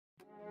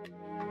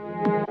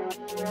So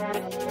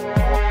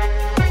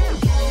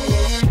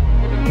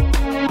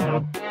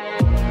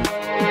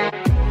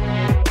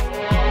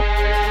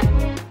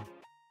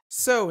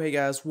hey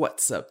guys,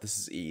 what's up?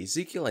 This is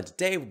Ezekiel, and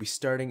today we'll be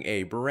starting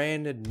a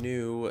brand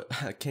new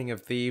King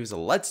of Thieves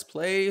Let's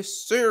Play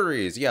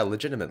series. Yeah,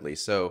 legitimately.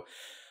 So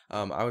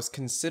I was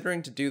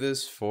considering to do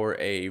this for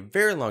a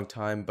very long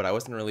time, but I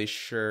wasn't really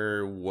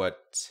sure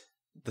what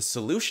the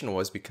solution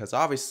was, because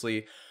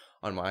obviously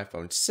on my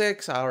iPhone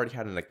 6 I already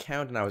had an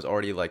account and I was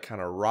already like kind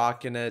of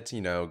rocking it,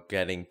 you know,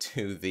 getting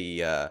to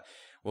the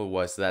what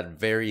was that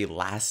very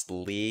last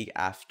league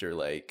after,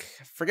 like,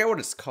 I forget what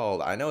it's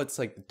called. I know it's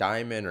like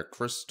diamond or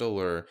crystal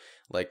or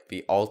like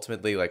the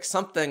ultimate league, like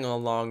something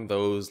along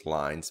those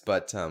lines,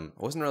 but I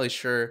wasn't really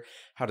sure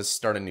how to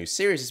start a new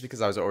series just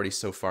because I was already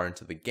so far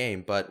into the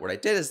game. But what I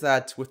did is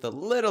that with a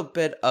little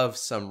bit of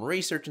some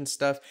research and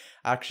stuff,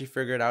 I actually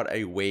figured out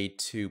a way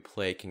to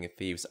play King of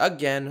Thieves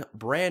again,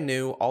 brand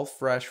new, all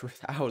fresh,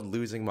 without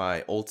losing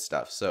my old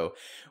stuff. So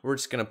we're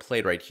just gonna play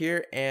it right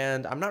here,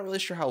 and I'm not really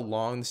sure how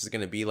long this is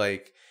gonna be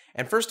like.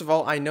 And first of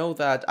all, I know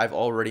that I've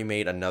already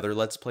made another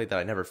Let's Play that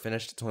I never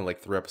finished. It's only like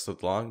 3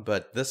 episodes long,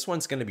 but this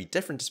one's going to be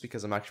different just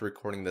because I'm actually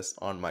recording this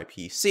on my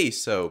PC.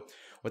 So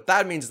what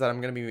that means is that I'm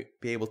going to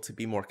be able to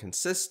be more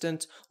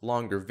consistent,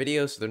 longer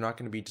videos, so they're not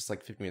going to be just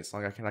like 50 minutes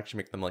long. I can actually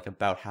make them like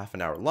about half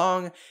an hour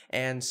long,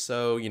 and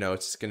so, you know,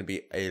 it's going to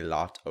be a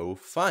lot of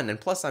fun. And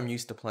plus, I'm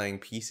used to playing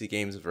PC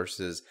games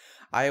versus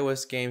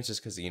iOS games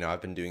just because, you know,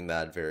 I've been doing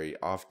that very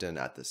often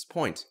at this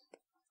point.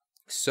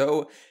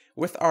 So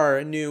with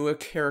our new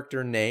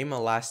character name,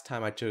 last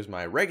time I chose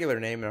my regular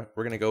name,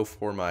 we're going to go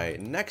for my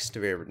next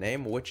favorite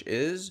name, which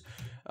is,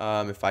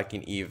 if I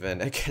can even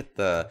get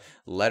the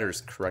letters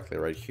correctly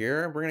right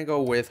here, we're going to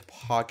go with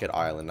Pocket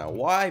Island. Now,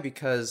 why?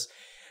 Because,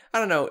 I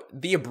don't know,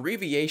 the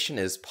abbreviation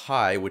is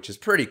Pi, which is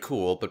pretty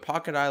cool, but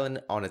Pocket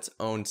Island on its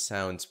own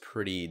sounds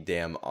pretty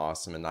damn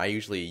awesome, and I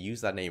usually use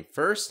that name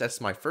first.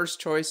 That's my first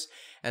choice.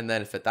 And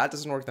then if that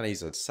doesn't work, then I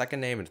use a second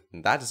name. And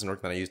if that doesn't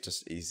work, then I use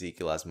just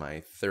Ezekiel as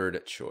my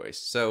third choice.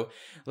 So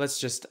let's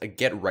just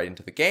get right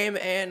into the game.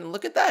 And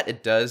look at that.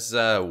 It does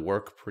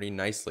work pretty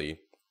nicely.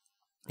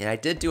 And I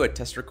did do a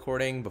test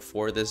recording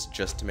before this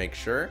just to make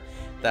sure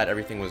that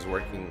everything was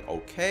working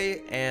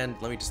okay. And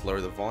let me just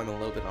lower the volume a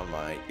little bit on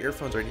my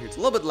earphones right here. It's a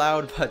little bit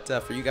loud, but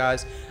for you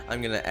guys,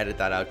 I'm gonna edit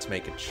that out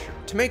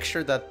to make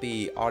sure that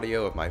the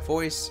audio of my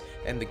voice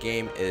and the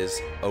game is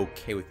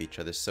okay with each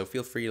other. So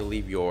feel free to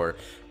leave your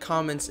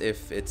comments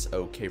if it's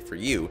okay for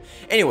you.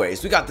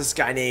 Anyways, we got this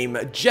guy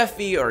named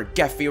Jeffy or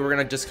Geffy. We're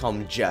gonna just call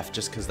him Jeff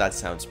just because that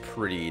sounds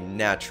pretty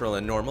natural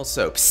and normal.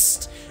 So,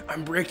 psst,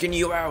 I'm breaking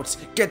you out.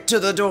 Get to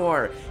the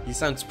door. He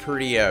sounds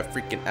pretty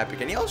freaking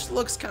epic, and he also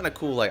looks kind of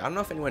cool. Like, I don't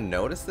know if anyone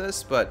noticed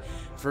this, but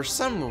for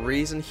some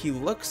reason he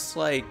looks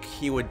like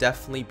he would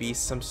definitely be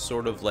some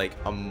sort of like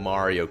a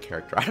Mario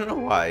character. I don't know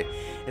why.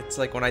 It's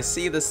like when I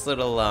see this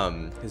little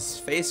his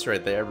face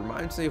right there, it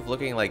reminds me of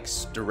looking like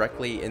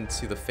directly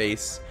into the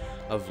face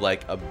of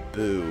like a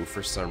Boo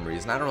for some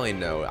reason. I don't really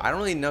know. I don't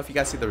really know if you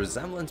guys see the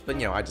resemblance, but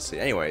you know, I just see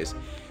it. Anyways,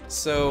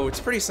 so it's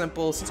pretty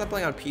simple. Since I'm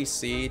playing on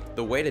PC,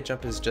 the way to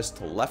jump is just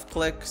to left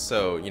click.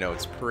 So, you know,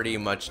 it's pretty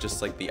much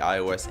just like the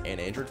iOS and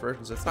Android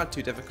version, so it's not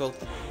too difficult.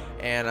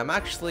 And I'm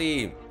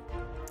actually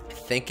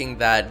thinking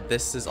that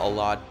this is a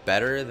lot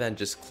better than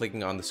just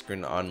clicking on the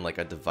screen on like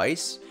a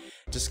device,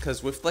 just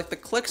because with like the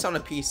clicks on a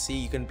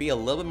PC you can be a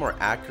little bit more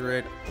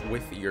accurate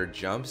with your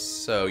jumps.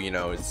 So, you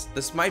know,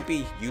 this might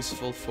be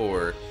useful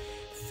for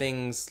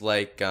things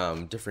like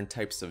different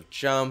types of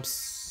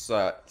jumps,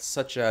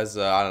 such as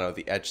I don't know,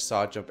 the edge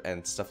saw jump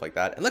and stuff like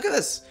that. And look at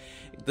this,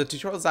 the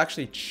tutorial's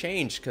actually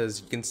changed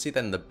because you can see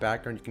that in the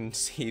background. You can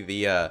see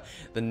the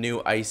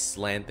new ice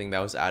land thing that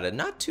was added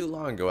not too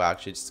long ago,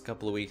 actually, just a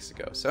couple of weeks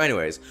ago. So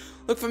anyways,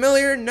 look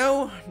familiar?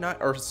 No,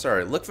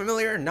 look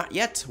familiar? Not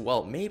yet?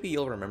 Well, maybe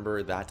you'll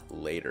remember that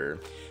later.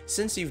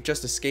 Since you've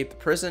just escaped the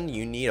prison,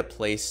 you need a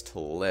place to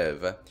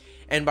live.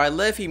 And by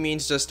live, he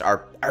means just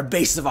our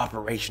base of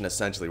operation,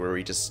 essentially, where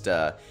we just,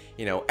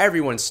 you know,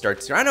 everyone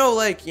starts here. I know,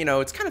 like, you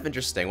know, it's kind of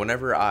interesting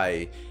whenever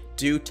I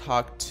do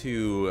talk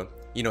to,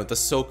 you know, the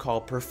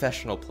so-called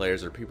professional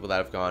players or people that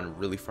have gone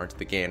really far into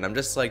the game. And I'm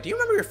just like, do you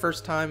remember your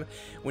first time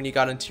when you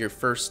got into your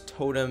first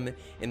totem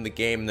in the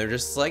game? And they're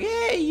just like,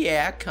 hey,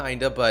 yeah,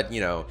 kinda, but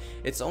you know,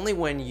 it's only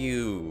when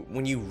you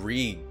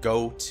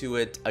re-go to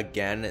it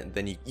again,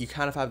 then you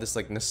kind of have this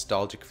like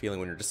nostalgic feeling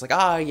when you're just like,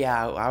 ah,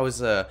 yeah, I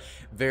was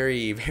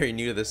very, very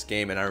new to this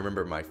game, and I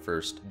remember my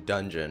first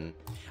dungeon.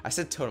 I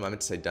said totem, I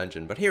meant to say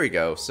dungeon, but here we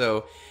go.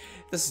 So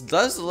this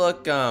does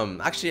look,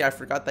 actually I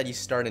forgot that you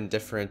start in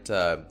different,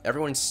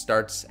 everyone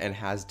starts and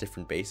has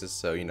different bases,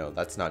 so you know,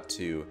 that's not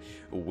too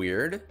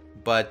weird.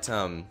 But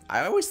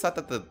I always thought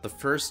that the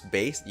first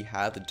base you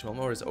have, the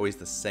tutorial mode, is always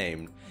the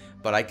same,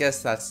 but I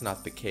guess that's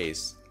not the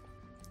case.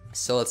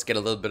 So let's get a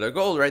little bit of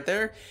gold right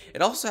there.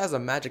 It also has a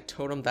magic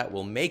totem that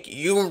will make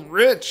you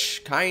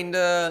rich,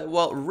 kinda,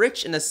 well,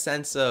 rich in a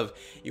sense of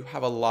you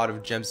have a lot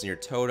of gems in your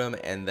totem,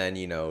 and then,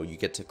 you know, you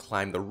get to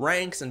climb the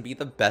ranks and be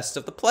the best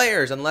of the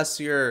players, unless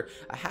you're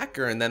a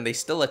hacker, and then they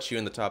still let you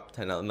in the top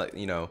 10,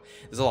 you know,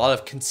 there's a lot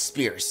of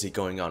conspiracy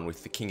going on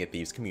with the King of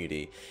Thieves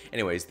community.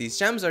 Anyways, these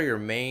gems are your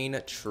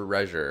main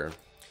treasure.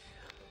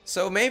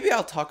 So maybe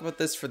I'll talk about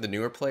this for the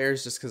newer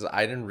players, just because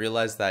I didn't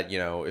realize that, you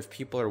know, if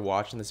people are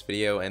watching this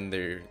video and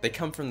they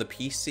come from the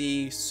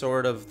PC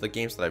sort of the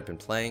games that I've been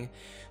playing.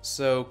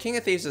 So King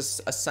of Thieves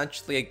is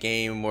essentially a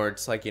game where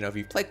it's like, you know, if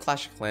you play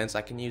Clash of Clans,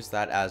 I can use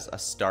that as a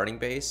starting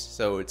base.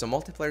 So it's a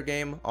multiplayer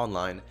game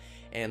online,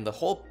 and the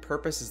whole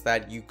purpose is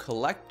that you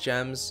collect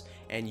gems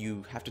and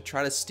you have to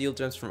try to steal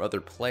gems from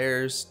other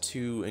players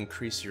to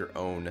increase your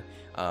own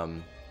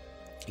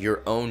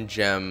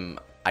gem,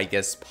 I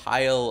guess,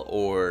 pile,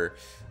 or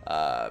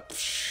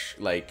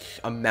like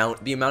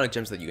the amount of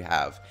gems that you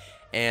have.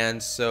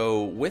 And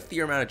so with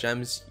your amount of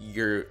gems,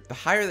 the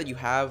higher that you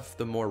have,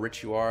 the more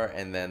rich you are,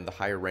 and then the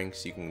higher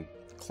ranks you can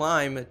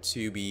climb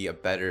to be a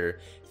better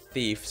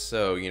thief.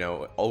 So, you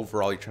know,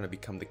 overall you're trying to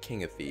become the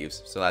King of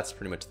Thieves. So that's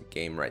pretty much the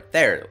game right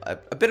there.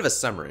 A bit of a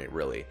summary,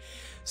 really.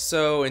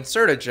 So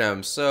insert a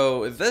gem.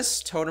 So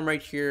this totem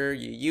right here,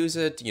 you use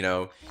it, you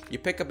know, you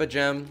pick up a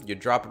gem, you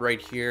drop it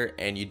right here,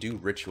 and you do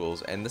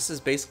rituals. And this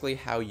is basically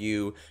how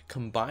you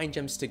combine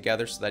gems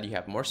together so that you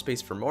have more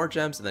space for more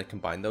gems, and then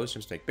combine those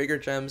gems to make bigger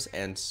gems,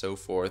 and so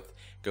forth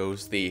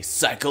goes the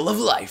cycle of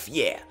life.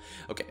 Yeah.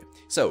 Okay.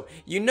 So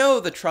you know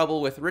the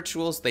trouble with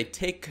rituals, they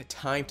take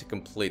time to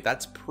complete.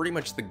 That's pretty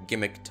much the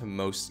gimmick to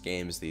most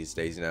games these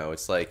days. You know,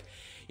 it's like,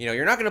 you know,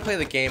 you're not gonna play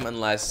the game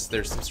unless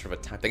there's some sort of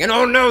a time thing. And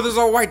oh no, there's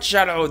a white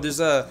shadow. There's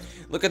a,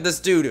 look at this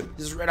dude,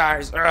 his red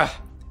eyes. Ugh,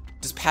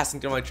 just passing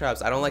through my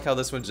traps. I don't like how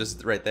this one's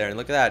just right there. And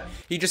look at that.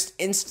 He just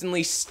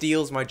instantly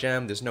steals my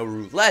gem. There's no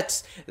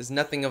roulette. There's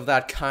nothing of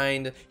that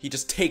kind. He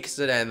just takes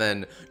it and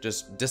then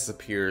just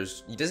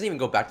disappears. He doesn't even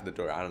go back to the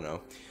door. I don't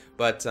know.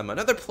 But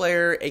another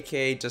player,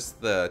 aka just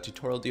the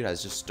tutorial dude,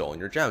 has just stolen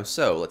your gem.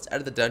 So let's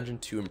edit the dungeon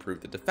to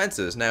improve the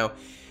defenses. Now,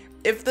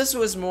 if this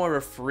was more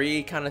of a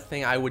free kind of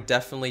thing, I would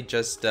definitely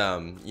just,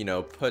 you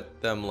know,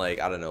 put them like,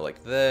 I don't know,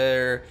 like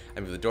there. I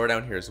move the door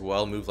down here as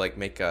well, move like,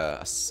 make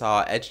a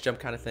saw edge jump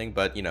kind of thing.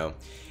 But, you know,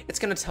 it's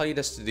going to tell you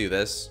just to do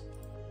this.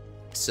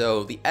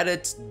 So the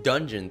edit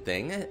dungeon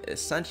thing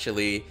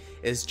essentially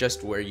is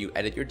just where you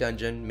edit your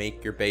dungeon,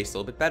 make your base a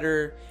little bit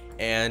better.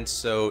 And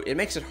so it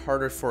makes it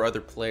harder for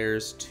other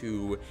players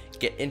to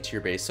get into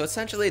your base. So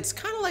essentially it's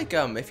kind of like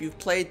if you've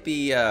played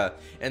the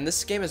and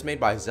this game is made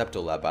by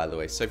Zeptolab, by the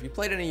way. So if you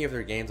played any of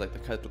their games like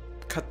the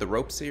Cut the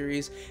Rope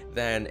series,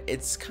 then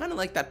it's kind of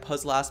like that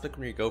puzzle aspect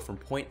where you go from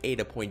point A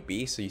to point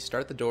B. So you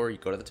start at the door, you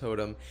go to the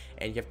totem,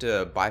 and you have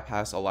to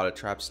bypass a lot of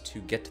traps to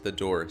get to the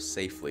door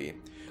safely.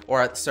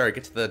 Or sorry,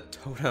 get to the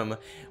totem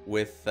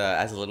with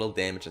as little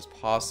damage as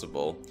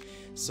possible.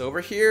 So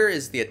over here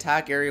is the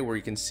attack area where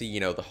you can see, you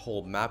know, the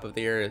whole map of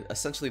the area.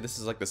 Essentially, this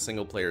is like the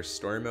single player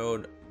story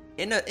mode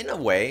in a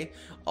way,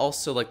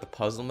 also like the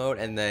puzzle mode.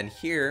 And then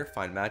here,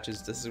 find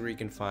matches. This is where you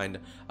can find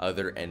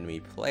other enemy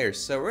players.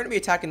 So we're gonna be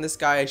attacking this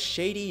guy,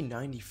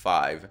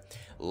 Shady95.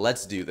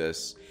 Let's do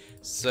this.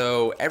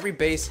 So every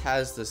base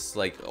has this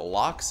like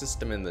lock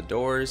system in the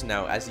doors.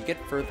 Now as you get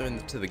further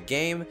into the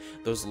game,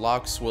 those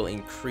locks will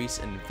increase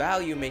in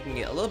value, making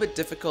it a little bit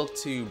difficult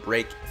to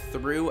break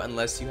through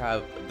unless you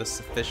have the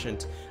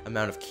sufficient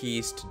amount of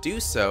keys to do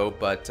so.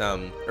 But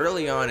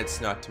early on,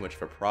 it's not too much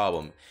of a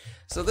problem.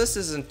 So this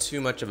isn't too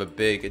much of a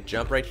big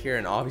jump right here,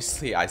 and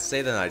obviously I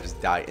say that and I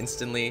just die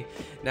instantly.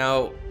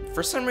 Now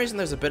for some reason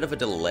there's a bit of a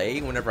delay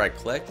whenever I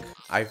click.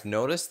 I've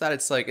noticed that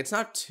it's like, it's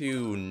not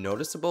too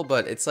noticeable,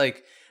 but it's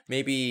like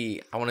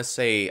maybe, I want to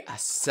say a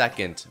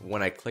second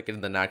when I click it,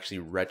 and then actually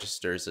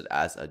registers it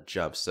as a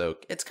jump. So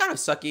it's kind of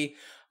sucky,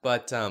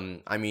 but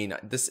I mean,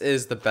 this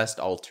is the best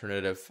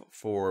alternative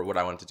for what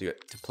I want to do,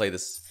 to play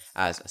this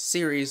as a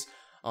series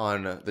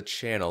on the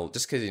channel,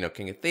 just because, you know,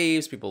 King of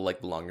Thieves, people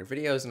like the longer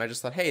videos, and I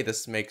just thought, hey,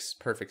 this makes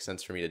perfect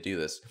sense for me to do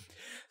this.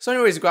 So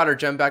anyways, we got our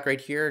gem back right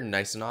here,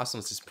 nice and awesome.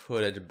 Let's just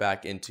put it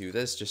back into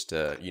this, just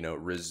to, you know,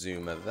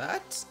 resume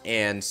that.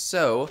 And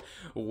so,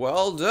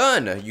 well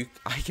done.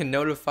 I can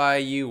notify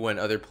you when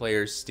other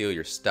players steal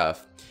your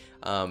stuff.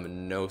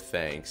 No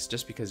thanks,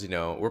 just because, you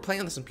know, we're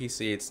playing this on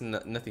PC, it's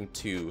nothing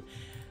too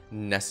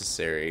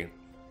necessary.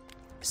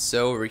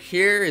 So over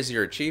here is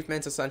your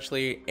achievements,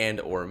 essentially, and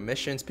or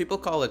missions. People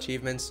call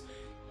achievements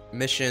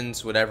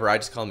missions, whatever. I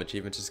just call them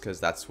achievements just because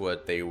that's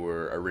what they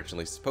were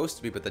originally supposed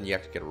to be, but then you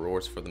have to get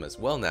rewards for them as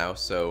well now.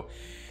 So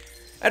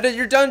edit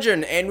your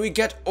dungeon, and we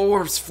get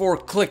orbs for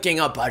clicking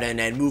a button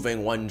and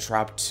moving one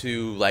trap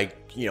to, like,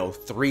 you know,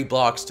 3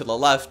 blocks to the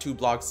left, 2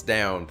 blocks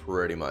down,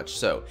 pretty much.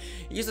 So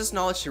use this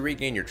knowledge to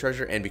regain your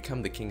treasure and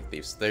become the King of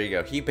Thieves. So there you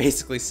go. He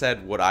basically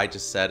said what I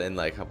just said in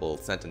like a couple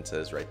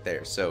sentences right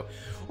there. So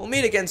we'll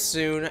meet again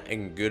soon,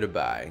 and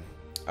goodbye.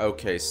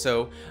 Okay,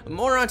 so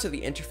more onto the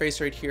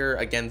interface right here.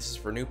 Again, this is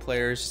for new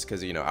players, just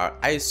because, you know,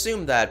 I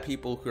assume that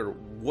people who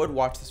would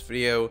watch this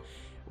video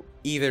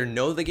either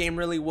know the game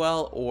really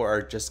well or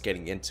are just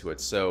getting into it.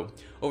 So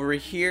over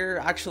here,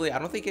 actually, I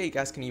don't think you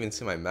guys can even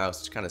see my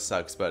mouse, which kind of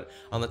sucks, but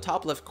on the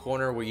top left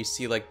corner where you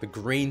see like the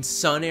green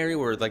sun area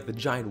where like the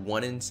giant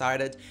one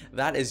inside it,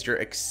 that is your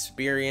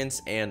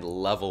experience and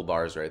level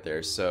bars right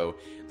there. So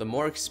the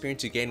more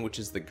experience you gain, which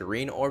is the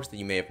green orbs that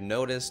you may have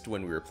noticed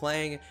when we were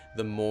playing,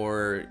 the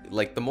more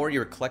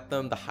you collect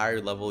them, the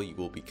higher level you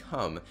will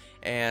become.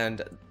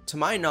 And to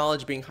my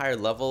knowledge, being higher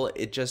level,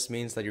 it just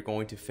means that you're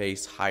going to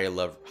face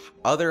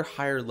other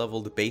higher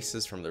leveled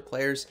bases from their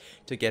players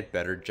to get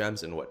better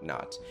gems and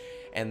whatnot.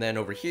 And then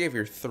over here, you have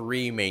your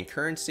three main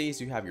currencies.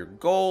 You have your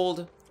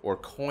gold or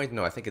coins,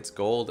 no, I think it's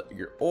gold,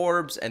 your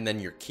orbs, and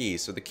then your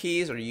keys. So the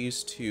keys are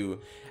used to,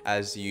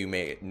 as you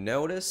may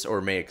notice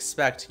or may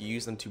expect,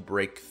 use them to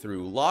break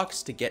through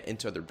locks to get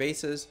into other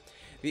bases.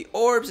 The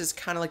orbs is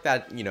kind of like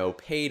that, you know,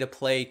 pay to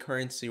play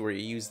currency where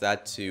you use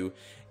that to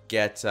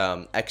get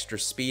extra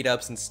speed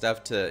ups and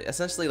stuff to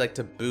essentially like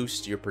to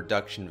boost your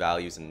production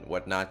values and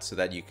whatnot so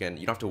that you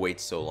don't have to wait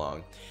so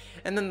long.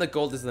 And then the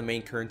gold is the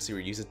main currency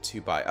where you use it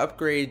to buy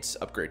upgrades,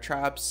 upgrade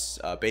traps,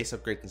 base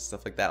upgrades and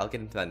stuff like that. I'll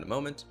get into that in a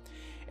moment.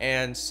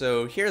 And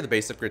so here are the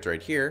base upgrades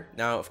right here.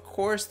 Now, of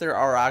course, there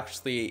are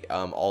actually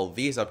all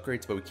these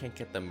upgrades, but we can't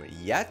get them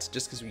yet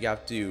just because we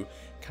have to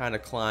kind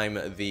of climb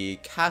the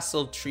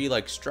castle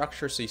tree-like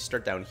structure. So you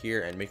start down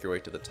here and make your way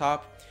to the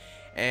top.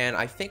 And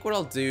I think what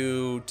I'll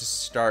do to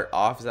start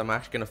off is I'm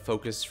actually going to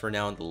focus for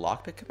now on the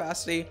lockpick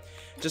capacity,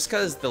 just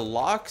because the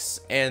locks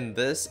and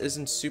this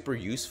isn't super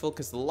useful,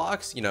 because the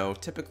locks, you know,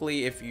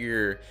 typically if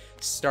you're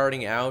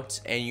starting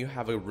out and you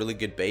have a really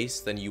good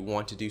base, then you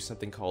want to do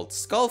something called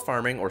skull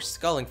farming, or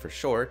sculling for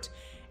short.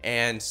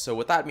 And so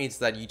what that means is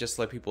that you just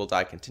let people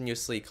die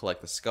continuously, collect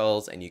the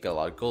skulls, and you get a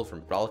lot of gold from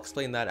it. But I'll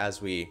explain that as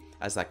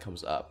that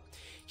comes up.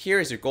 Here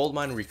is your gold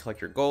mine where you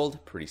collect your gold,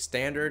 pretty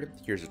standard.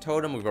 Here's your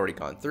totem, we've already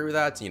gone through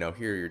that. You know,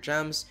 here are your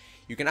gems.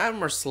 You can add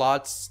more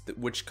slots,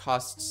 which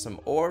costs some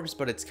orbs,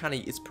 but it's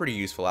pretty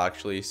useful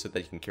actually, so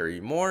that you can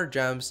carry more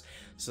gems,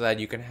 so that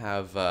you can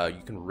have,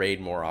 you can raid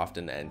more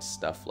often and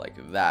stuff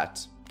like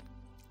that.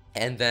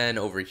 And then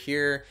over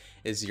here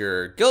is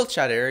your guild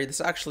chat area.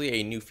 This is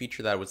actually a new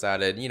feature that was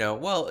added, you know,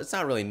 well, it's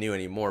not really new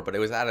anymore, but it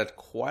was added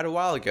quite a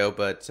while ago.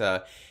 But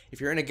if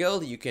you're in a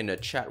guild, you can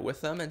chat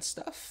with them and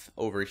stuff.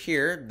 Over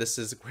here, this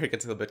is where it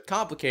gets a little bit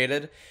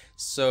complicated.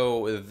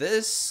 So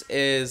this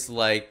is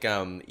like,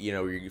 you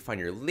know, you find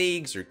your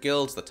leagues, your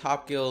guilds, the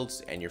top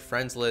guilds, and your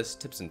friends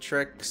list, tips and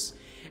tricks.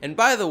 And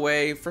by the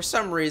way, for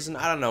some reason,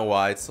 I don't know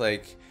why, it's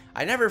like,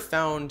 I never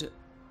found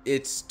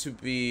it's to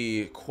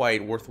be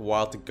quite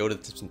worthwhile to go to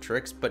the tips and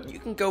tricks, but you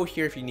can go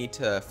here if you need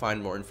to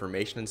find more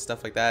information and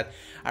stuff like that.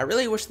 I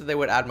really wish that they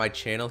would add my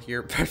channel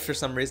here, but for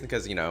some reason,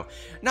 because, you know,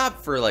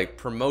 not for like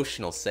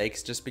promotional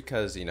sakes, just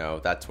because, you know,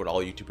 that's what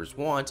all YouTubers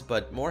want,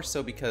 but more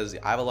so because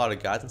I have a lot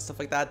of guides and stuff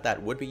like that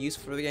that would be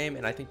useful for the game,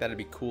 and I think that'd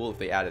be cool if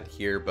they added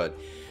here. But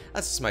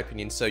that's just my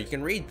opinion. So you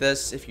can read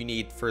this if you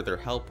need further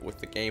help with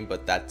the game,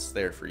 but that's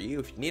there for you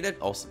if you need it.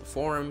 Also the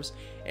forums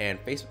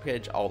and Facebook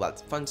page, all that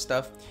fun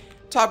stuff.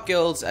 Top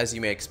guilds, as you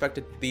may expect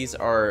it, these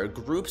are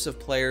groups of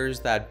players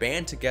that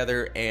band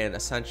together and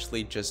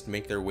essentially just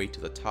make their way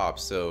to the top.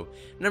 So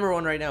number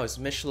one right now is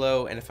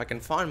Mishlo, and if I can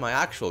find my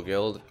actual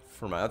guild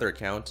for my other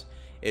account,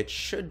 it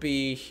should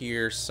be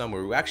here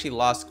somewhere. We actually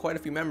lost quite a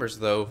few members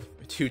though,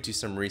 due to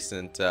some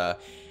recent,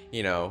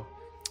 you know,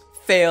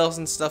 fails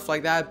and stuff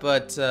like that.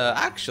 But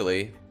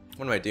actually,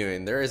 what am I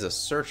doing? There is a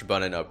search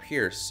button up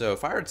here. So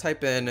if I were to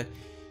type in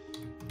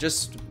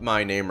just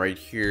my name right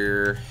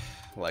here,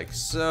 like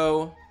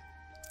so,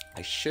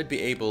 I should be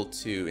able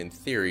to, in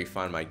theory,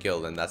 find my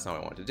guild, and that's not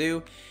what I want to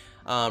do.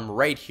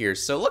 Right here.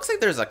 So it looks like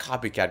there's a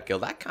copycat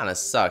guild. That kind of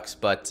sucks,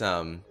 but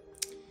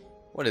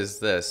what is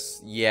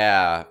this?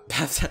 Yeah,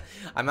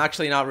 I'm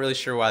actually not really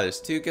sure why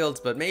there's two guilds,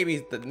 but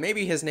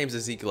maybe his name's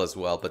Ezekiel as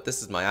well. But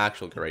this is my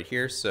actual guild right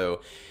here.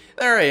 So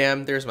there I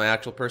am. There's my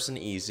actual person,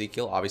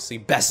 Ezekiel. Obviously,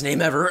 best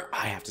name ever,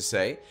 I have to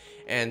say.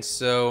 And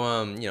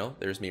so you know,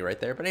 there's me right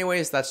there. But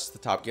anyways, that's just the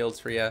top guilds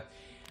for you.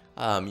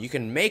 You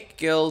can make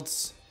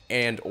guilds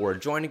and or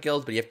join a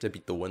guild, but you have to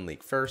beat the one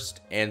league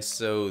first. And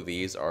so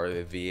these are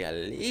the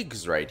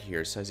leagues right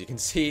here. So as you can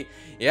see,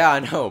 yeah,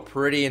 I know,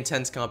 pretty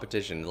intense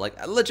competition.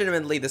 Like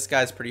legitimately, this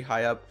guy's pretty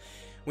high up.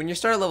 When you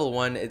start at level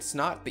 1, it's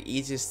not the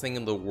easiest thing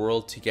in the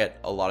world to get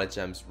a lot of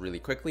gems really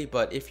quickly,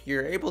 but if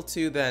you're able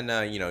to,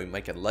 then you know, you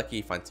might get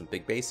lucky, find some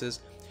big bases.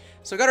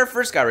 So I got our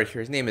first guy right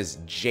here. His name is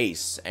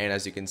Jace, and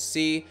as you can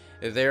see,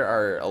 there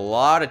are a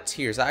lot of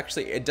tiers.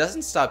 Actually, it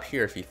doesn't stop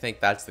here if you think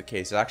that's the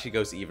case. It actually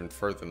goes even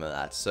further than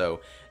that.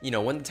 So, you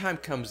know, when the time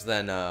comes,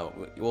 then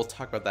we'll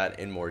talk about that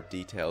in more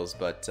details.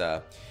 But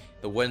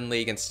the win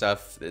league and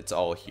stuff, it's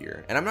all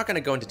here. And I'm not going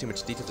to go into too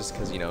much detail just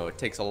because, you know, it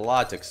takes a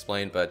lot to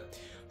explain, but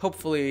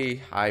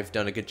hopefully I've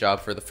done a good job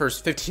for the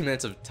first 15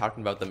 minutes of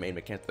talking about the main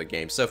mechanic of the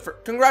game. So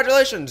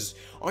congratulations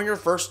on your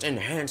first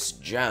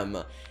enhanced gem.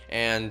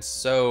 And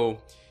so,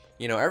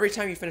 you know, every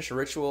time you finish a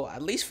ritual,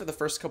 at least for the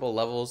first couple of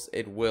levels,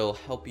 it will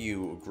help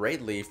you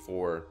greatly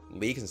for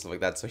leagues and stuff like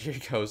that. So here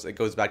it goes. It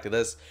goes back to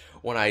this.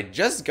 When I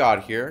just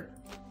got here,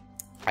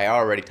 I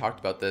already talked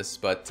about this,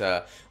 but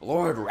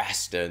Lord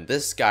Raston,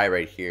 this guy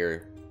right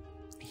here,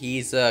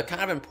 he's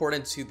kind of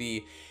important to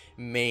the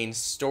main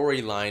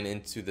storyline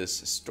into this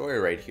story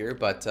right here,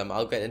 but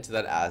I'll get into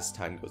that as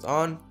time goes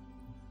on.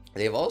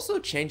 They've also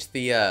changed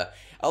the, a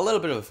little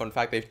bit of a fun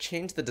fact, they've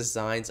changed the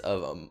designs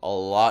of a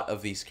lot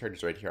of these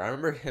characters right here. I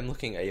remember him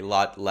looking a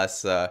lot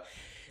less,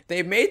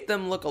 they made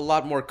them look a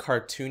lot more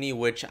cartoony,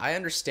 which I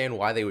understand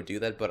why they would do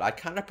that, but I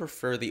kind of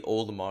prefer the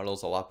old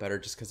models a lot better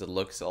just because it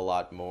looks a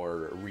lot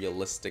more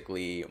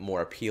realistically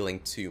more appealing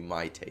to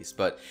my taste.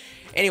 But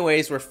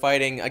anyways, we're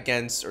fighting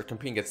against, or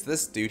competing against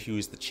this dude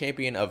who's the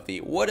champion of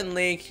the Wooden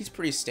League. He's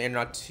pretty standard,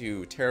 not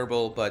too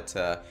terrible, but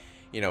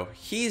you know,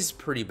 he's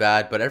pretty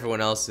bad, but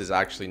everyone else is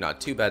actually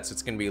not too bad, so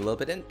it's going to be a little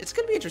bit, it's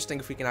going to be interesting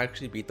if we can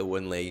actually beat the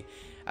Wooden League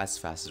as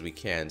fast as we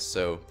can.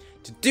 So,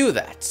 to do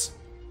that,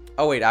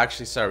 oh wait,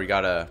 actually, sorry, we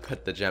gotta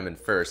put the gem in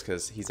first,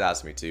 because he's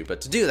asked me to,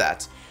 but to do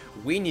that,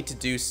 we need to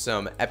do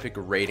some epic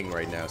raiding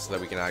right now, so that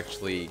we can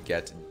actually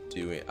get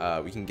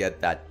we can get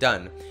that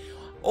done.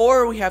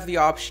 Or we have the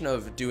option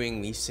of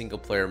doing these single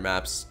player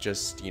maps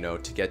just, you know,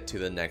 to get to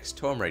the next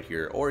tome right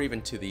here, or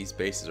even to these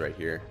bases right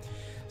here.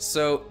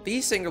 So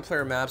these single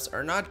player maps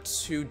are not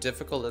too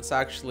difficult, it's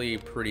actually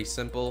pretty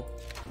simple.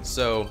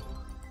 So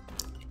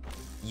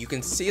you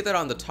can see that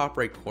on the top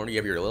right corner you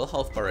have your little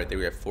health bar right there,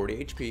 we have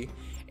 40 HP,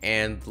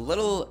 and the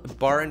little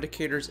bar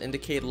indicators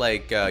indicate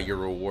like your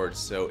rewards.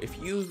 So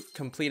if you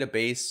complete a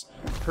base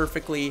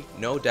perfectly,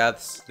 no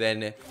deaths,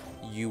 then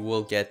you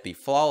will get the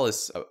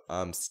flawless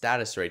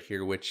status right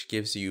here, which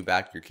gives you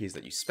back your keys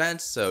that you spent.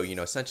 So, you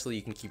know, essentially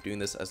you can keep doing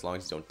this as long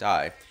as you don't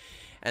die.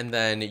 And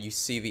then you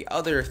see the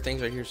other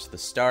things right here, so the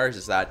stars,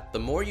 is that the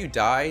more you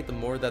die, the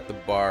more that the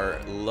bar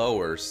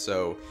lowers.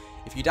 So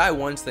if you die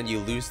once, then you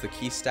lose the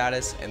key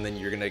status, and then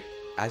you're gonna,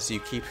 as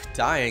you keep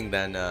dying,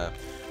 then the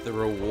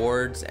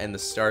rewards and the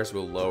stars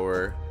will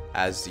lower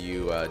as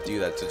you do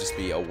that, so just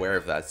be aware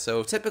of that.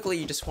 So typically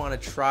you just want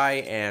to try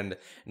and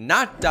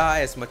not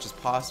die as much as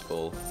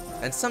possible,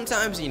 and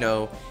sometimes, you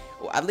know,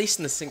 at least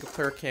in the single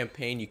player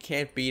campaign, you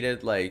can't beat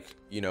it like,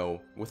 you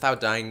know,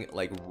 without dying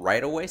like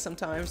right away.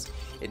 Sometimes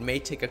it may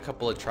take a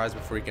couple of tries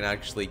before you can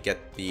actually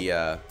get the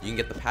you can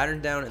get the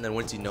pattern down, and then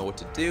once you know what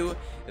to do,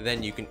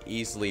 then you can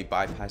easily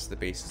bypass the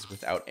bases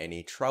without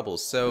any trouble.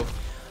 So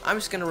I'm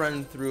just gonna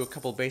run through a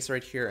couple bases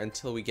right here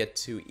until we get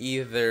to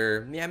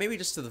either, yeah, maybe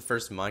just to the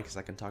first mine, because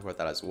I can talk about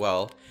that as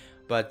well.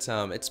 But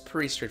it's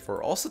pretty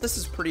straightforward. Also, this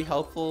is pretty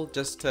helpful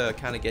just to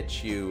kind of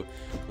get you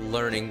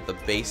learning the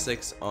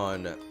basics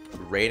on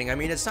raiding. I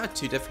mean, it's not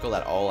too difficult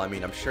at all. I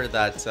mean, I'm sure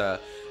that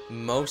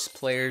most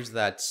players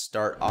that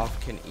start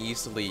off can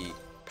easily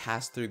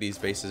pass through these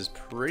bases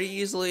pretty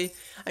easily.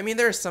 I mean,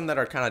 there are some that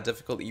are kind of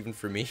difficult even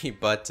for me,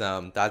 but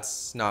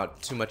that's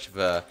not too much of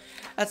a,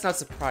 that's not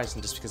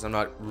surprising just because I'm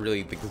not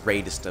really the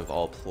greatest of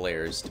all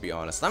players, to be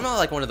honest. I'm not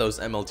like one of those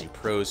MLG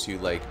pros who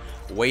like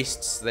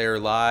wastes their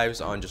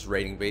lives on just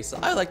raiding bases.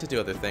 I like to do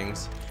other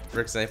things. For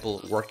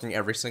example, working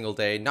every single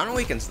day, not on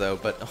weekends though,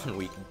 but on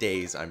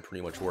weekdays I'm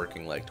pretty much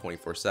working like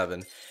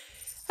 24/7.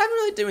 I haven't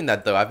really doing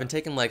that though. I've been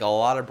taking like a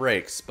lot of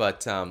breaks,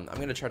 but I'm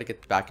gonna try to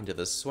get back into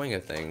the swing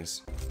of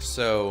things.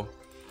 So,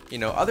 you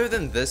know, other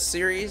than this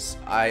series,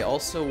 I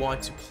also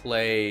want to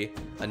play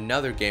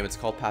another game. It's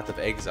called Path of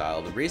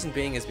Exile. The reason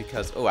being is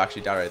because, oh,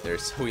 actually died right there.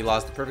 So we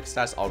lost the perfect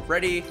stats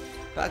already.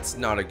 That's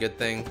not a good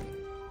thing.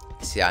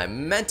 See, I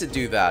meant to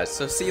do that.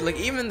 So see, like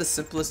even the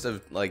simplest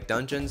of like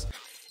dungeons,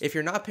 if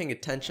you're not paying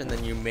attention,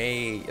 then you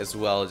may as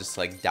well just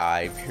like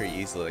die very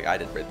easily, like I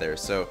did right there.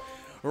 So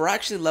we're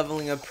actually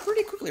leveling up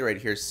pretty quickly right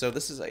here, so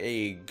this is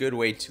a good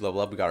way to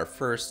level up. We got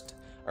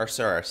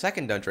our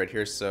second dungeon right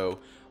here, so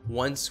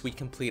once we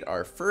complete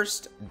our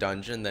first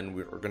dungeon, then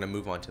we're going to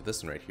move on to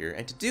this one right here.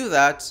 And to do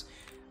that,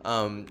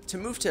 to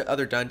move to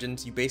other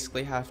dungeons, you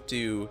basically have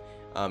to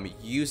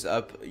use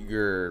up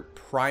your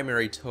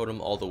primary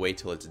totem all the way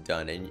till it's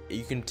done, and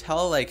you can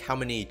tell like how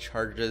many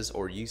charges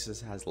or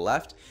uses it has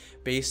left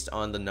based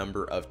on the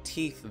number of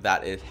teeth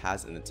that it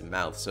has in its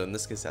mouth. So in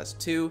this case it has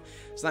 2,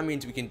 so that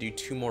means we can do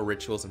 2 more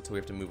rituals until we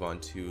have to move on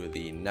to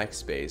the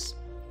next base.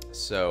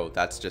 So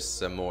that's just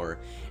some more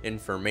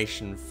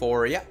information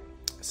for ya.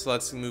 So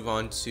let's move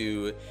on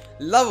to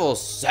level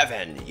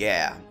 7.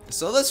 Yeah,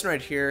 so this one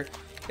right here,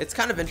 it's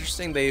kind of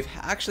interesting. They've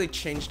actually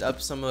changed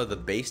up some of the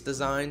base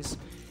designs.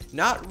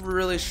 Not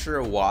really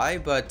sure why,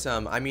 but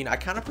I mean, I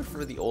kind of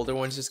prefer the older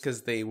ones just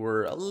because they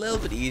were a little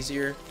bit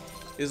easier.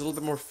 It was a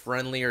little bit more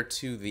friendlier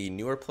to the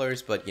newer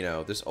players, but you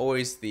know, there's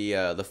always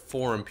the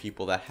forum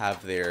people that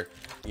have their,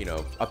 you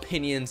know,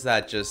 opinions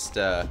that just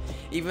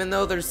even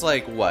though there's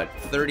like what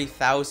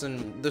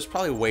 30,000, there's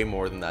probably way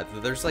more than that.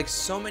 There's like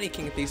so many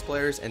King of Thieves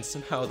players, and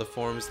somehow the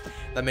forums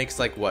that makes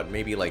like what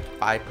maybe like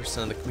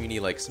 5% of the community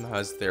like somehow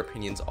has their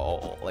opinions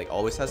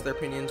always has their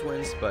opinions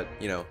wins. But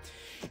you know,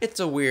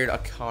 it's a weird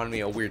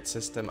economy, a weird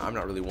system. I'm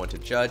not really one to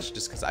judge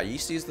just because I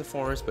used to use the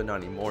forums, but not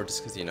anymore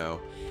just because, you know,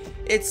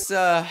 it's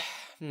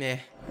meh.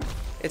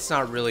 It's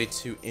not really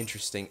too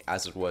interesting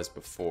as it was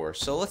before.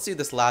 So let's see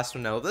this last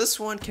one now. This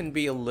one can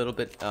be a little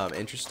bit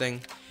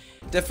interesting,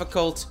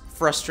 difficult,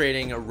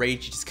 frustrating,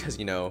 ragey, just because,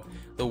 you know,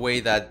 the way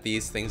that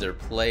these things are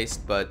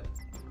placed, but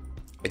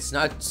it's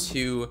not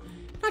too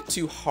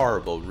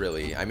horrible,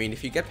 really. I mean,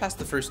 if you get past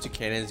the first 2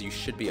 cannons, you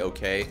should be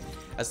okay.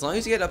 As long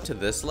as you get up to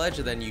this ledge,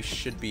 then you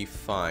should be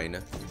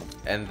fine.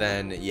 And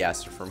then, yeah,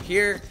 so from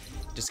here,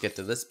 just get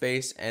to this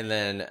base, and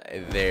then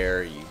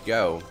there you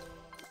go.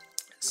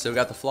 So we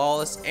got the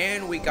flawless,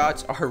 and we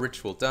got our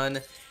ritual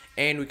done,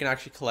 and we can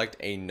actually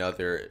collect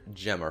another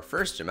gem, our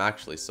first gem,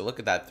 actually. So look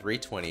at that,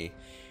 320.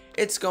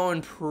 It's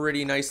going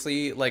pretty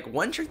nicely. Like,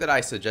 one trick that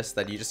I suggest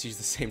that you just use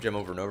the same gem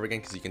over and over again,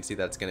 because you can see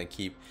that's going to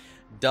keep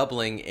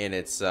doubling in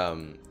its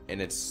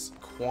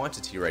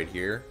quantity right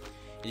here.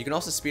 You can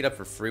also speed up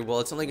for free. Well,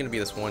 it's only going to be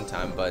this one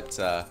time, but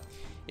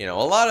you know,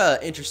 a lot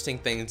of interesting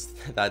things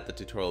that the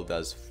tutorial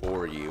does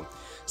for you.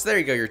 So there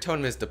you go, your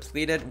totem is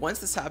depleted. Once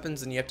this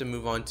happens, then you have to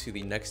move on to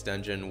the next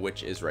dungeon,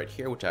 which is right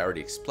here, which I already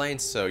explained.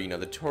 So, you know,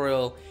 the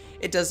tutorial,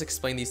 it does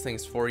explain these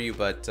things for you,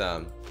 but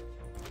I'm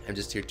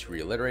just here to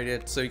reiterate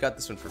it. So you got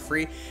this one for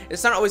free.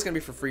 It's not always going to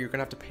be for free. You're going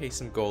to have to pay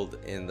some gold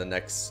in the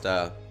next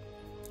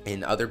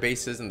in other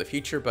bases in the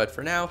future, but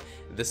for now,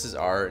 this is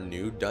our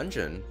new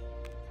dungeon.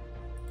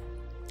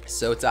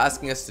 So it's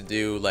asking us to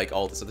do like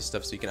all this other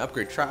stuff, so you can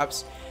upgrade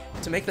traps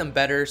to make them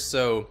better.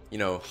 So, you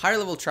know, higher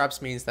level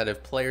traps means that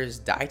if players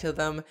die to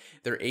them,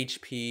 their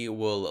HP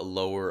will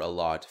lower a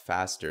lot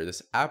faster.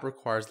 This app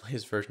requires the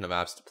latest version of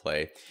apps to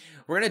play.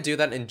 We're gonna do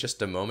that in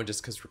just a moment,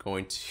 just because we're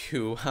going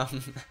to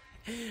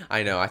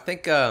I know, I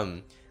think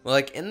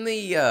like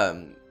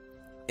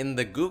in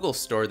the Google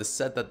store, this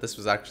said that this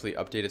was actually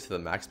updated to the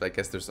max, but I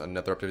guess there's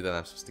another update that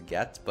I'm supposed to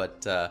get.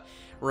 But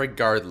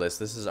regardless,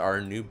 this is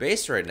our new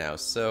base right now.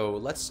 So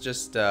let's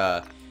just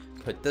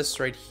put this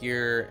right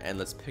here, and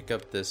let's pick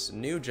up this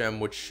new gem,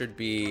 which should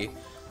be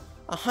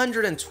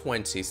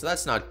 120. So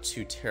that's not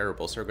too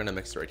terrible. So we're going to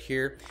mix it right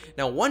here.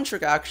 Now, one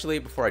trick actually,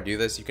 before I do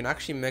this, you can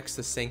actually mix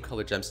the same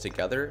color gems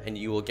together, and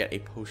you will get a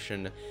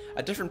potion,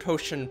 a different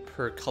potion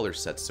per color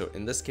set. So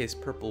in this case,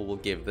 purple will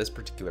give this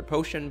particular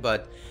potion,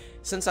 but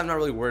since I'm not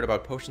really worried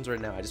about potions right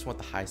now, I just want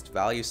the highest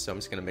value, so I'm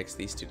just going to mix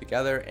these two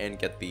together and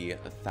get the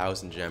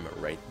 1000 gem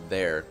right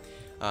there.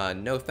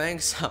 No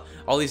thanks.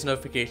 All these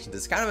notifications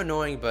is kind of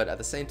annoying, but at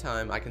the same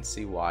time, I can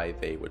see why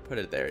they would put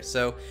it there.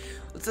 So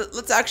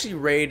let's actually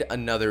raid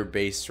another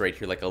base right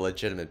here, like a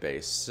legitimate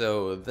base.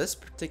 So this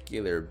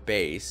particular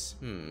base,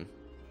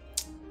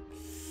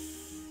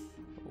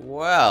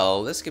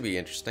 well, this could be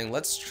interesting.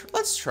 Let's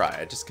try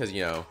it, just because,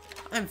 you know,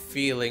 I'm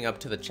feeling up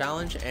to the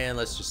challenge, and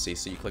let's just see.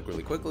 So you click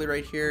really quickly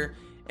right here,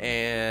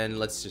 and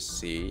let's just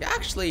see.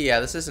 Actually, yeah,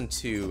 this isn't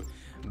too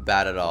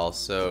bad at all.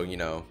 So, you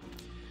know,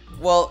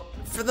 well,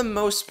 for the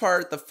most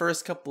part, the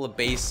first couple of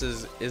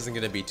bases isn't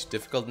going to be too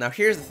difficult. Now,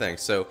 here's the thing.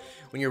 So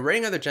when you're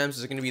raiding other gems,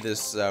 there's going to be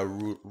this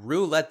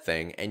roulette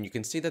thing, and you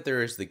can see that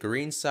there is the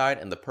green side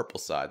and the purple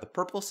side. The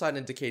purple side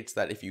indicates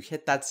that if you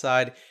hit that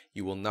side,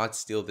 you will not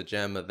steal the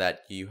gem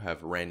that you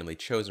have randomly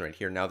chosen right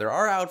here. Now, there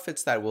are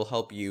outfits that will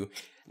help you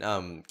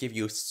give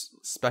you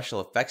special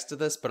effects to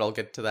this, but I'll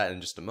get to that in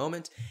just a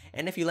moment.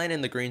 And if you land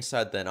in the green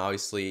side, then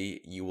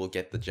obviously you will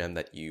get the gem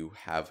that you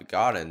have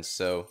gotten.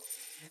 So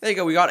there you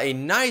go, we got a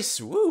nice,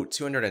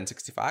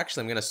 265.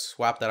 Actually, I'm going to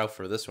swap that out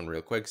for this one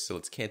real quick, so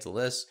let's cancel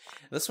this.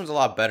 This one's a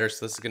lot better,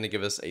 so this is going to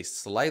give us a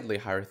slightly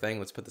higher thing.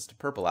 Let's put this to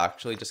purple,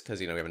 actually, just because,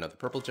 you know, we have another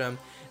purple gem.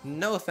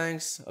 No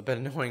thanks, a bit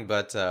annoying,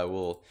 but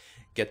we'll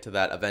get to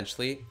that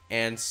eventually.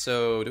 And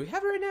so, do we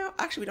have it right now?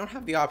 Actually, we don't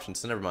have the option,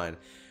 so never mind.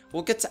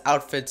 We'll get to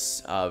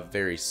outfits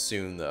very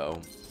soon, though.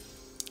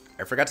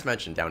 I forgot to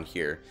mention down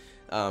here.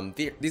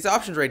 These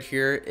options right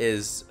here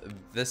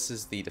this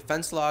is the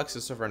defense log,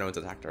 so far no one's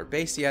attacked our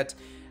base yet.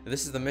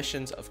 This is the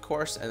missions, of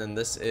course, and then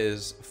this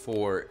is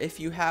for if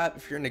you're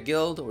in a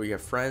guild or you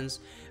have friends,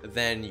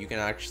 then you can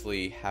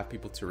actually have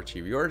people to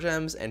retrieve your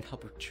gems and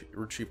help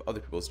retrieve other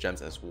people's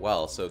gems as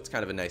well. So it's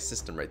kind of a nice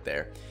system right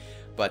there.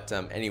 But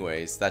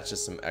anyways, that's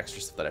just some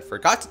extra stuff that I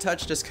forgot to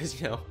touch, just because,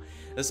 you know,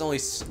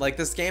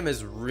 this game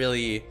is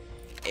really,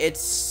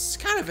 it's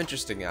kind of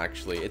interesting,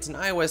 actually. It's an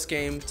iOS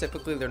game.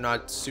 Typically, they're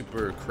not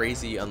super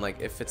crazy,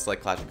 unlike if it's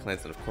like Clash of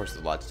Clans, then of course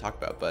there's a lot to talk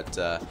about.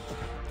 But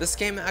this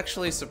game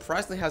actually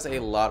surprisingly has a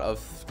lot of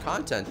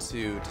content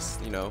to just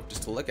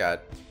to look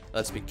at.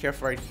 Let's be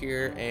careful right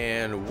here,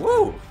 and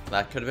woo,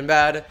 that could have been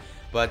bad.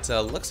 But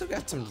looks like we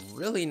got some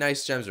really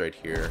nice gems right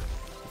here.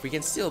 If we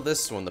can steal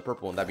this one, the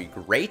purple one, that'd be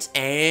great.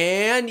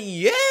 And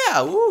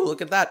yeah, woo,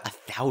 look at that,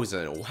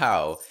 1000.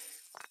 Wow.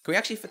 Can we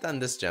actually fit that in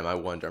this gem? I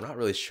wonder. I'm not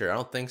really sure. I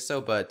don't think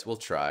so, but we'll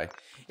try.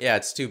 Yeah,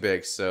 it's too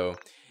big. So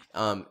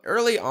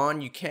early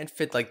on, you can't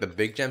fit like the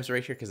big gems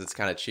right here because it's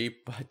kind of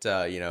cheap.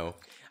 But you know,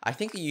 I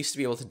think you used to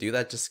be able to do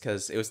that just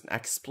because it was an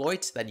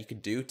exploit that you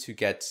could do to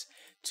get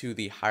to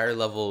the higher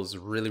levels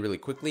really, really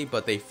quickly.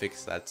 But they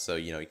fixed that, so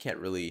you know you can't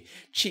really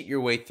cheat your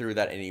way through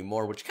that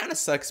anymore, which kind of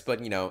sucks.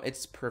 But you know,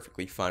 it's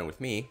perfectly fine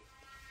with me.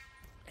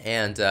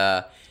 And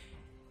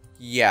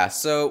yeah,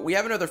 so we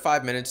have another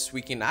 5 minutes.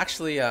 We can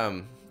actually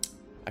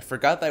I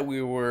forgot that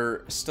we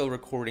were still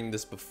recording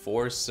this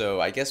before, so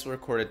I guess we'll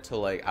record it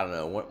till like, I don't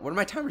know, when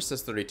my timer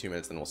says 32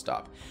 minutes, then we'll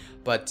stop.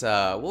 But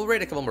we'll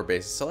raid a couple more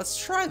bases. So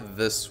let's try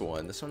this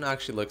one. This one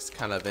actually looks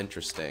kind of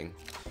interesting.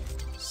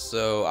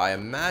 So I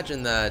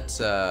imagine that,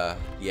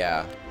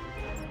 yeah,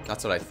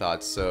 that's what I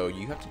thought. So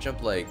you have to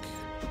jump like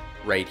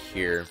right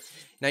here.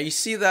 Now you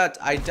see that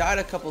I died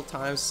a couple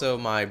times, so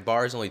my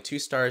bar is only 2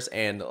 stars,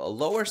 and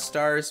lower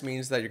stars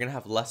means that you're gonna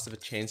have less of a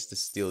chance to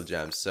steal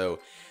gems. So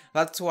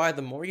that's why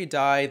the more you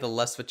die, the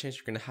less of a chance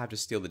you're gonna have to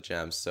steal the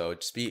gems. So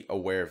just be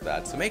aware of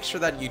that. So make sure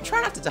that you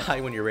try not to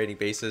die when you're raiding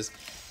bases,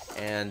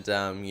 and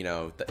you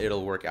know,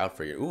 it'll work out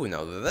for you. Ooh,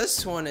 now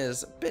this one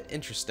is a bit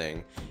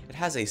interesting. It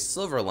has a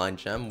silver line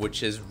gem,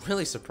 which is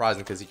really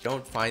surprising because you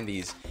don't find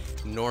these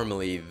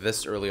normally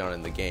this early on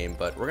in the game.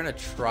 But we're gonna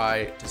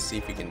try to see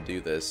if we can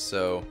do this.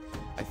 So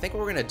I think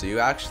what we're gonna do,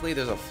 actually,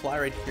 there's a fly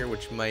right here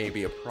which might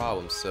be a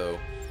problem, so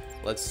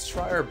let's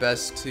try our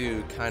best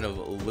to kind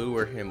of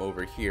lure him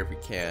over here if we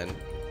can.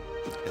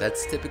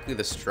 That's typically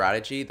the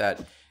strategy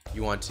that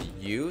you want to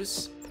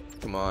use.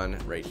 Come on,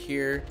 right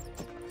here.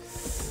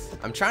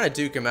 I'm trying to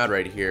duke him out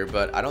right here,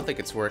 but I don't think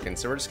it's working,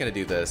 so we're just gonna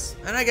do this.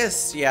 And I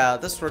guess, yeah,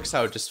 this works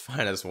out just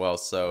fine as well,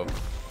 so,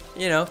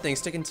 you know,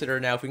 things to consider.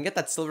 Now, if we can get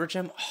that silver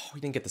gem, oh, we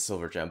didn't get the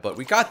silver gem, but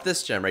we got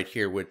this gem right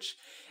here, which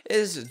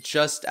is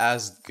just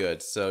as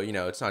good, so you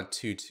know, it's not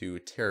too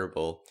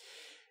terrible.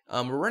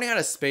 We're running out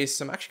of space,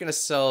 so I'm actually gonna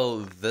sell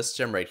this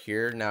gem right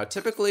here. Now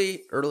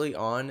typically early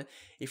on,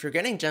 if you're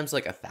getting gems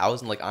like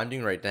 1,000 like I'm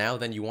doing right now,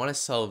 then you want to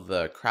sell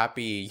the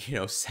crappy, you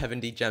know,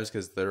 70 gems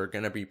because they're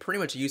gonna be pretty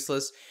much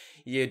useless.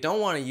 You don't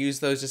want to use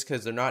those just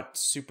because they're not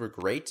super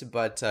great,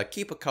 but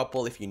keep a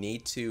couple if you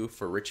need to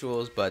for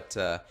rituals, but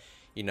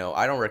you know,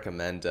 I don't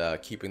recommend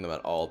keeping them at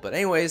all. But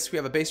anyways, we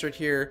have a base right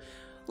here,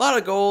 a lot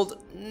of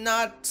gold,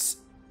 no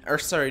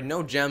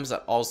gems,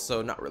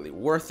 also not really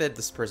worth it.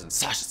 This person,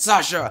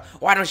 Sasha,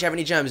 why don't you have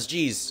any gems?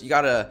 Jeez, you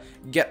gotta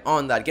get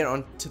on that, get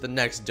on to the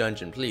next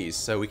dungeon, please,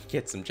 so we can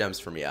get some gems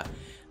from you.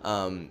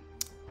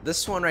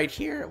 This one right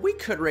here, we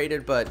could raid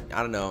it, but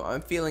I don't know,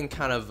 I'm feeling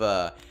kind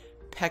of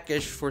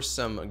peckish for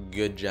some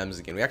good gems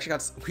again.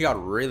 We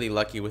got really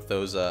lucky with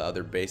those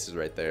other bases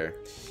right there.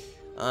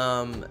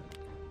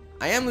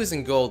 I am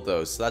losing gold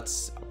though, so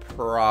that's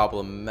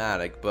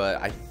problematic,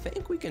 but I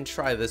think we can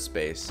try this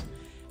base.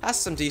 Has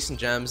some decent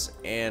gems,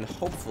 and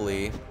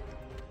hopefully,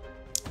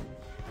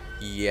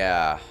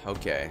 yeah,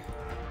 okay.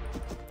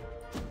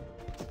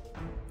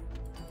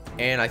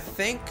 And I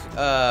think,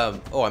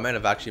 oh, I might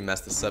have actually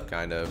messed this up,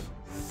 kind of.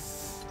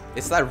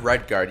 It's that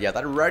red guard, yeah,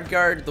 that red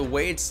guard, the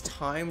way it's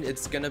timed,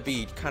 it's gonna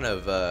be kind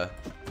of,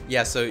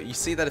 yeah, so you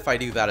see that if I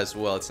do that as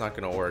well, it's not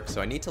gonna work.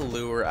 So I need to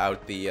lure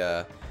out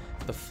the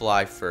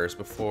fly first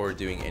before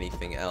doing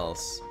anything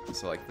else.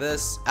 So like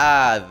this,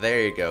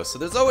 there you go. So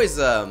there's always,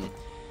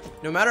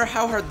 no matter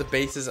how hard the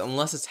base is,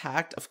 unless it's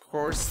hacked, of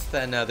course,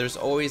 then there's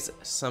always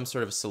some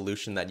sort of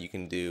solution that you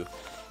can do.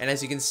 And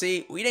as you can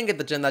see, we didn't get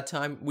the gem that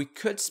time. We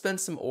could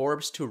spend some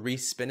orbs to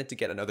respin it to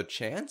get another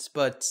chance,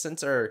 but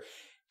since our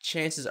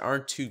chances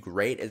aren't too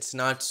great, it's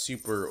not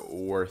super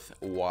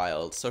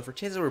worthwhile. So if our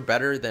chances were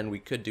better, then we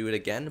could do it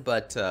again,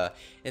 but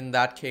in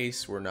that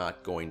case, we're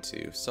not going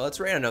to. So let's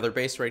raid another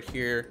base right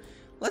here.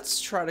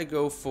 Let's try to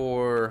go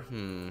for,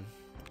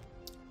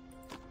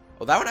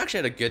 well, that one actually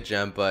had a good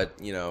gem, but,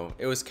 you know,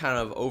 it was kind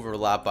of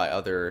overlapped by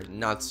other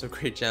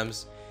not-so-great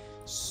gems.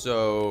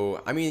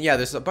 So, I mean, yeah,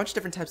 there's a bunch of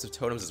different types of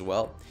totems as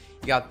well.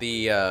 You got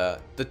the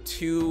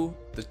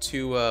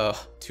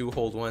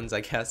two-hold ones,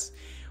 I guess,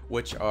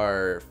 which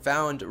are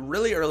found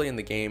really early in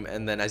the game,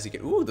 and then as you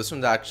get... Ooh, this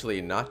one's actually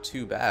not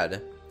too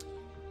bad.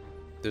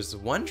 There's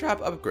 1 trap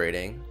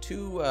upgrading,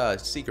 2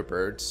 Seeker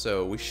Birds,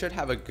 so we should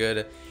have a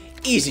good,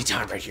 easy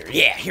time right here.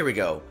 Yeah, here we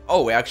go.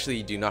 Oh, we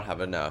actually do not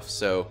have enough,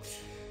 so...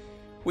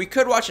 We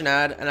could watch an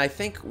ad, and I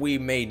think we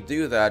may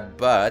do that,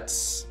 but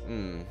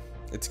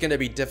it's going to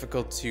be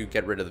difficult to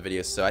get rid of the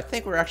video, so I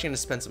think we're actually going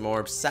to spend some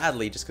more,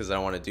 sadly, just because I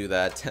don't want to do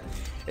that.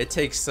 It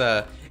takes,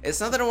 it's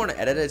not that I don't want to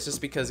edit it, it's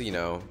just because, you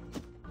know,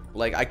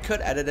 like, I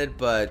could edit it,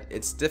 but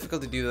it's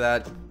difficult to do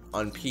that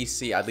on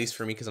PC, at least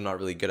for me, because I'm not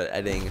really good at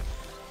editing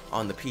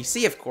on the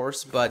PC, of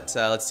course, but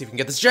let's see if we can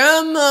get this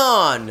gem.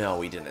 Oh, no,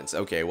 we didn't.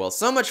 Okay, well,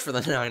 so much for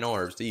the 9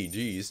 orbs,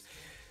 jeez.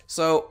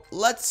 So,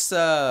 let's,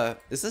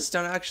 is this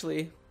done,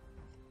 actually?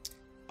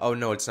 Oh,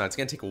 no, it's not. It's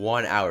going to take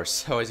 1 hour.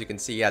 So, as you can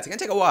see, yeah, it's going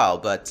to take a while.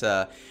 But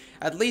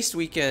at least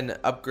we can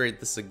upgrade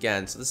this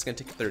again. So, this is going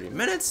to take 30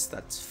 minutes.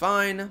 That's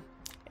fine.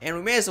 And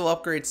we may as well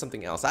upgrade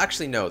something else.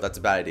 Actually, no, that's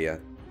a bad idea.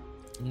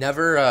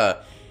 Never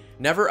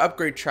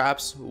upgrade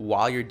traps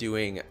while you're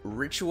doing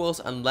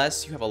rituals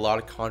unless you have a lot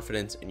of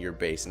confidence in your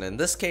base. And in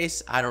this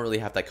case, I don't really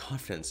have that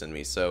confidence in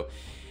me. So,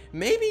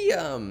 maybe...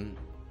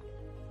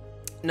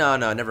 No,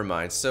 never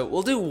mind. So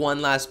we'll do one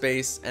last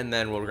base, and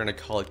then we're gonna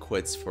call it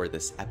quits for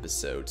this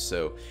episode.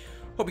 So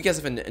hope you guys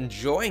have been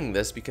enjoying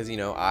this, because, you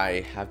know,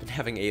 I have been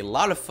having a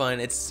lot of fun.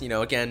 It's, you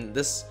know, again,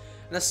 this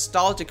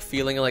nostalgic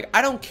feeling. Like,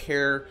 I don't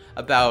care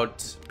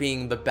about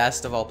being the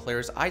best of all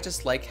players. I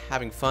just like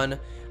having fun.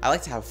 I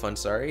like to have fun,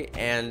 sorry.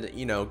 And,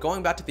 you know,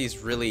 going back to these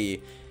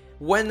really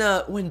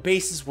when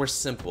bases were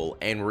simple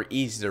and were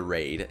easy to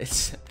raid,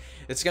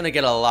 it's gonna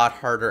get a lot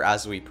harder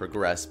as we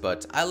progress.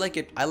 But I like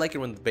it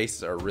when the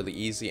bases are really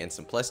easy and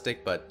simplistic.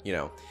 But you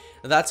know,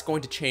 that's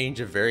going to change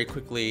very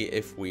quickly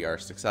if we are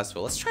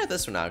successful. Let's try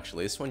this one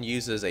actually. This one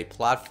uses a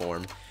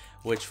platform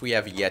which we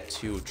have yet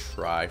to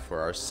try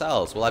for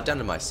ourselves. Well, I've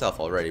done it myself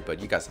already, but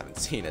you guys haven't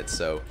seen it.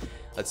 So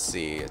let's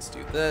see. Let's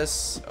do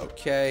this.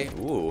 Okay.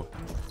 Ooh,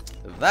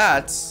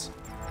 that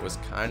was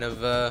kind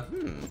of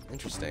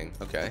interesting.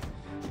 Okay.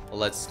 Well,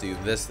 let's do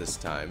this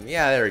time.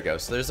 Yeah, there we go.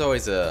 So there's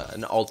always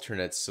an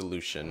alternate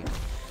solution.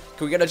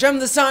 Can we get a gem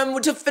this time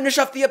to finish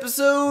off the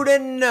episode?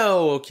 And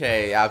no,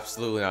 okay,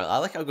 absolutely not. I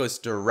like how it goes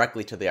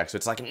directly to the X. So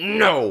it's like,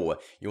 no,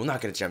 you will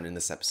not get a gem in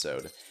this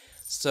episode.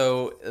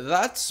 So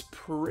that's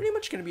pretty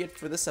much going to be it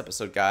for this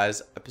episode,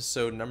 guys.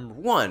 Episode number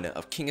 1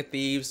 of King of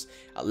Thieves,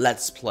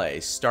 Let's Play,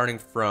 starting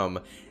from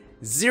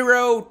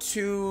 0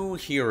 to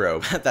hero.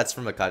 That's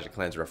from a Clash of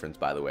Clans reference,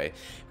 by the way.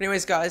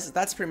 Anyways, guys,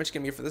 that's pretty much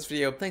gonna be it for this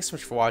video. Thanks so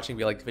much for watching. If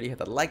you liked the video, hit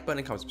that like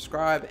button, comment,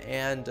 subscribe,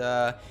 and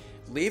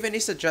leave any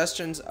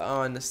suggestions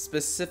on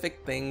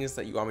specific things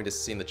that you want me to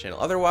see in the channel.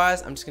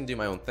 Otherwise, I'm just gonna do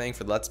my own thing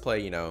for the Let's Play.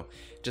 You know,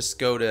 just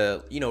go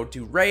to, you know,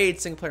 do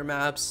raids, single player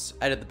maps,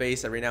 edit the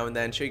base every now and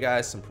then, show you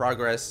guys some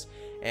progress,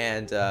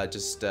 and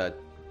just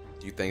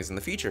do things in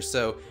the future.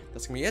 So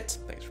that's gonna be it.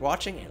 Thanks for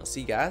watching, and I'll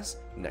see you guys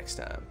next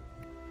time.